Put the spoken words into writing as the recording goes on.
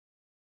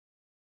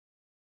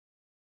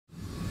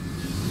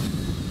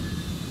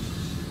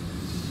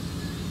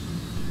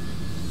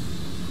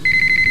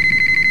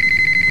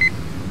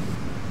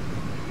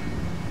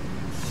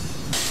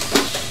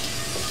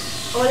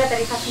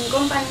Satisfaction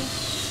Company.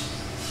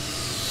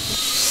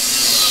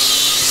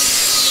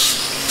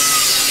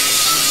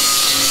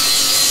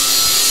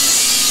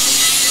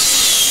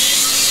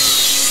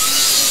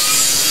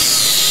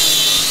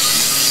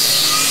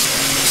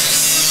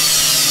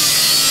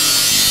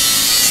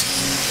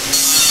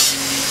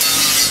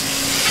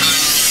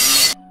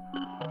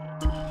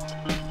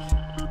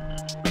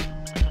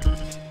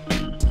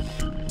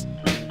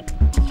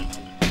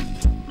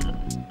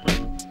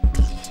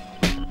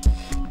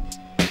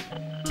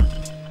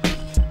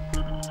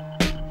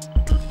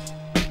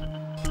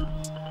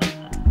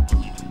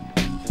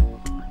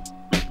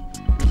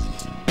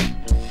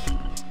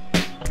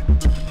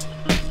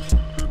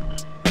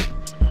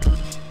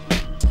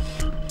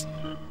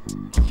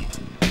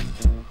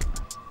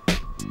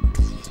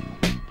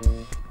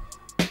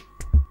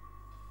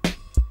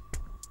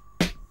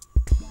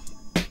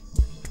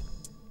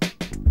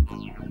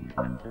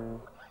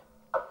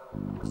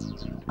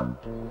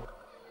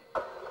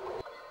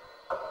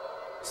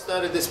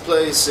 Started this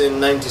place in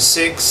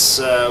 '96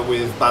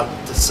 with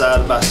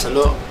Baltasar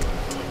Barceló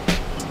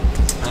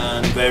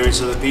and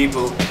various other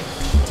people,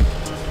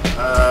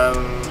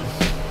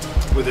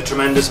 with a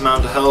tremendous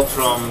amount of help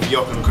from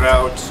Jochen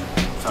Kraut,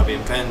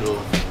 Fabian Pendel,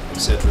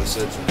 etc.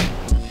 etc.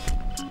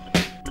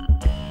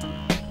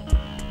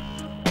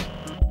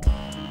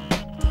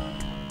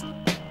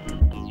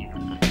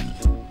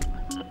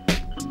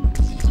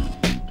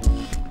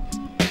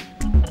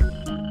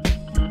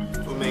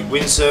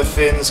 Windsurf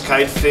fins,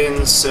 kite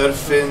fins, surf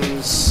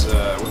fins,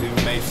 we've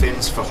even made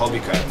fins for hobby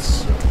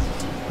kites.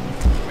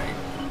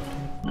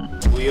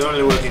 We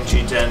only work in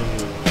G10,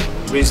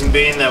 reason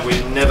being that we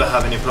never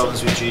have any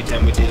problems with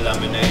G10 with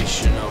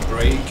delamination or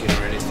breaking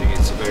or anything.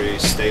 It's a very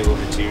stable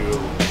material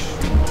which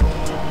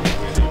we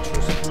really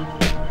trust.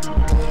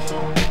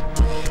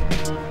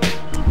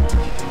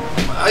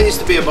 I used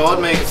to be a board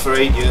maker for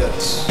 8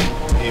 years,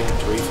 even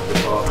 3 for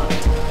beforehand.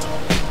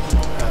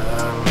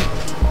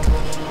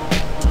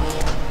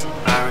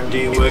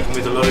 Working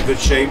with a lot of good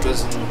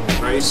shapers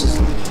and racers.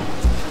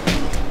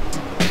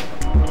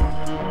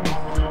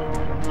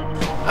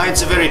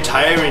 It's a very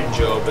tiring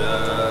job.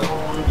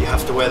 You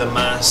have to wear the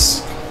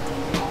mask,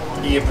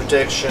 ear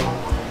protection,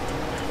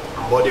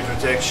 body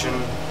protection,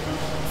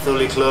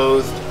 fully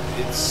clothed.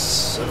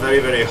 It's a very,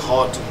 very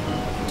hot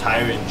and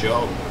tiring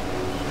job.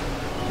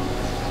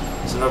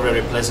 It's not a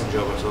very pleasant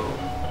job at all.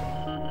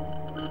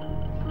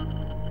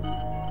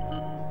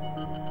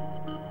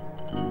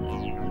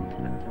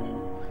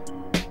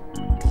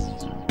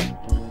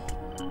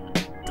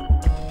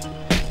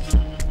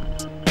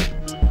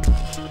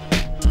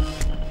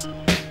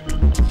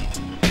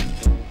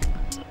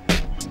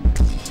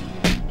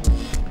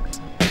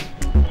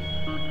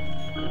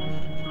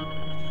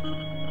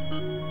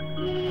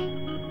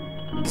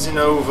 It's in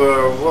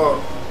over, what,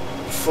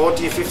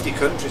 40 or 50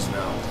 countries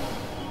now.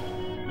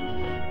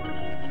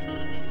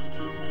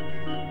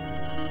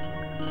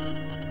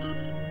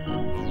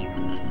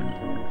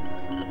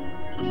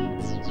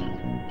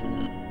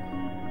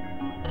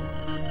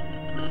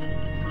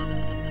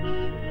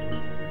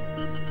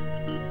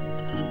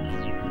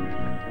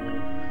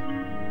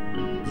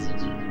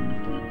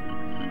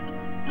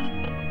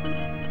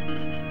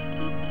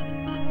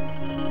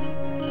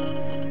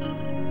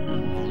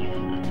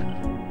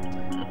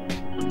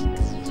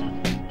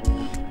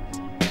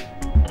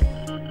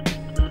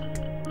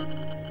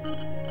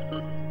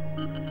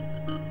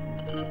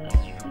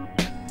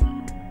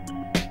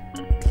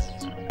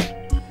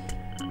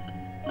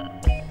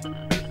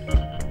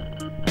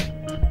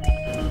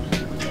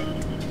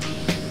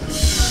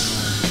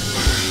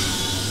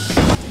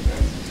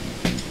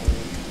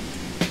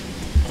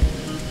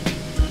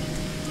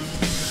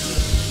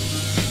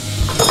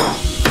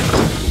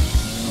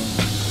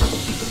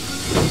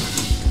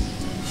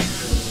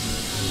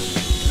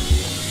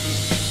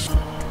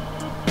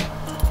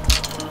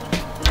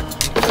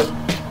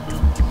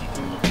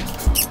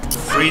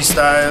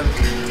 Freestyle,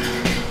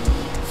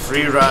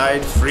 free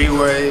ride, free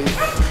wave,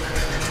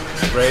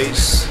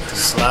 race,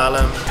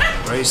 slalom,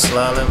 race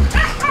slalom,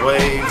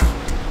 wave,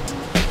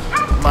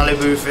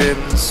 Malibu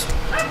fins,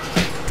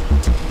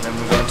 and then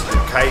we go into the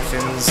kite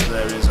fins.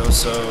 There is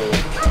also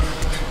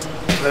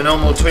the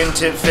normal twin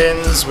tip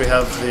fins, we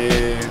have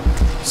the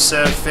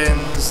surf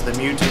fins, the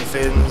mutant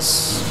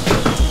fins,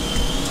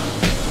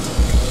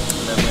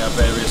 and then we have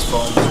various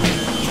forms of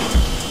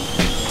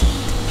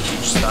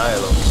each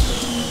style obviously.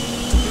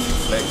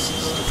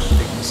 Different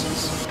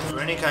thicknesses. For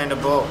any kind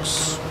of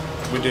box,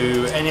 we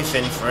do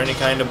anything for any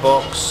kind of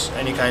box,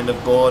 any kind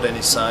of board,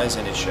 any size,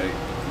 any shape.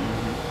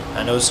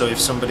 And also if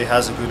somebody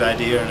has a good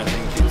idea and I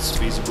think it's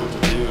feasible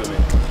to do, I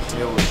mean,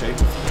 yeah, we'll shape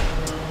it.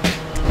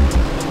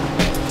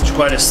 It's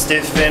quite a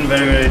stiff fin,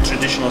 very, very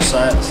traditional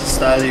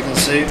style you can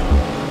see.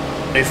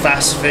 Very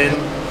fast fin,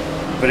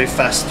 very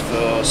fast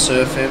for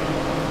surfing,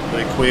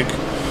 very quick.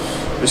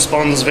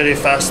 Responds very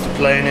fast to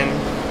planing.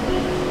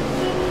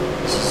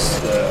 This is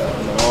the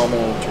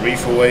normal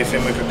reefer wave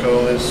fin, we could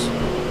call this.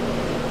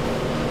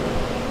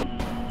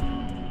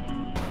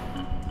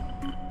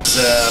 It's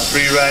a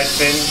free ride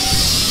fin,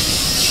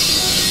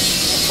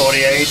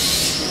 48.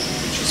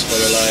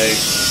 Probably like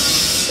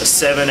a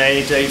 7,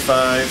 8,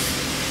 8.5.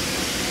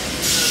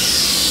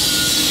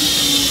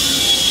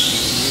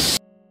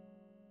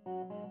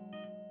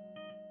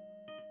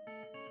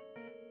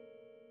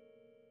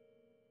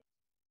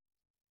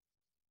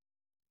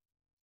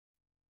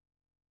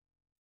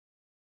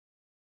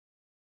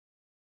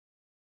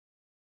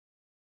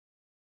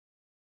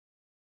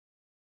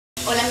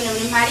 Hola, mi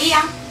nombre es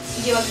María,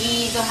 llevo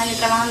aquí 2 años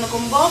trabajando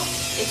con vos,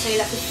 estoy en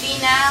la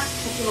oficina,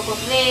 recibo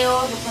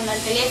correos, respondo al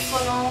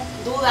teléfono,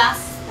 dudas,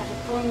 las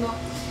respondo.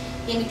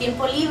 Y en mi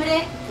tiempo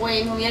libre,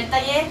 pues me voy al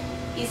taller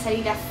y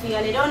salir a frío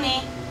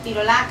alerones,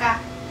 tiro laca,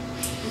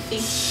 en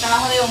fin,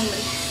 trabajo de hombre.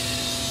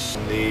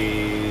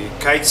 The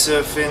kite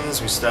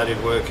surfings, we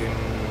started working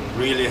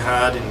really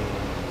hard in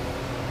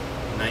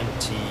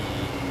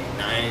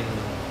 99,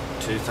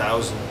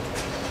 2000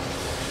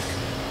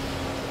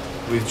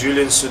 with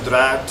Julian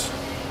Sudrat,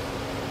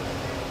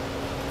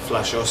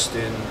 Flash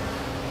Austin,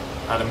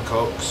 Adam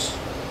Cox,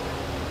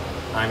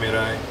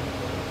 Amirai,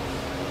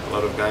 a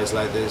lot of guys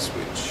like this,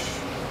 which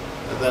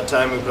at that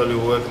time we probably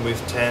were working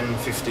with 10,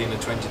 15 or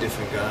 20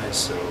 different guys,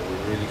 so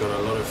we really got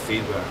a lot of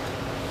feedback.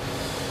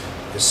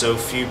 Because so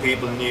few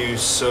people knew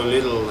so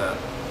little that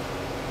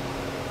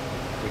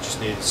we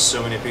just needed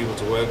so many people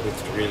to work with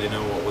to really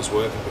know what was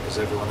working, because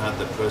everyone had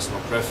their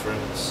personal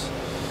preference.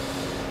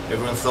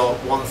 Everyone thought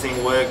one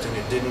thing worked and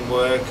it didn't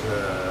work.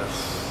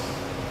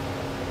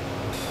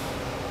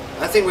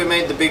 I think we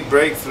made the big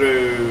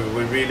breakthrough.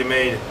 We really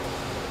made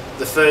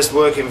the first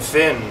working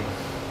fin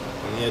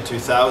in the year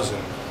 2000.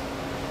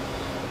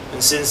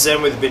 And since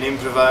then we've been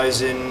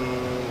improvising,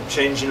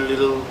 changing a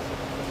little,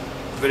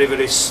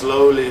 very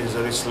slowly,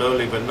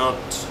 but not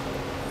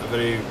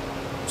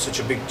such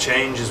a big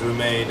change as we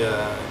made in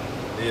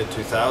the year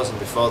 2000.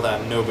 Before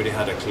that nobody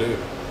had a clue.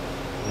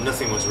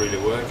 Nothing was really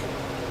working.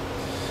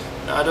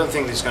 No, I don't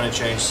think it's going to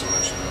change so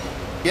much now.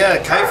 Yeah,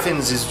 kite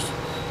fins is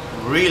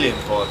really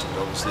important,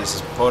 obviously. It's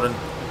as important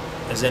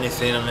as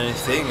anything on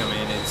anything. I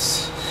mean,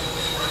 there's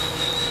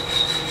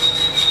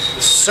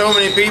so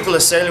many people are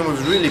sailing with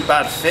really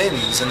bad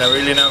fins and they're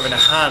really having a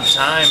hard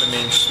time. I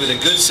mean, just with a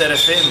good set of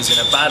fins in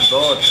a bad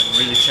board can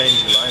really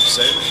change your life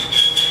sailing.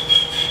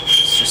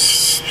 It's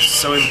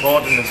just so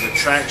important of the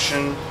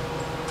traction,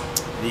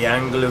 the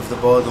angle of the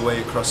board, the way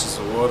it crosses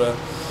the water,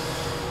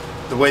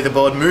 the way the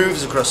board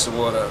moves across the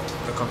water,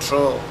 the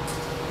control,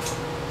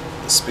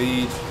 the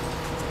speed,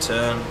 the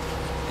turn,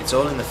 it's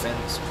all in the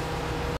fins.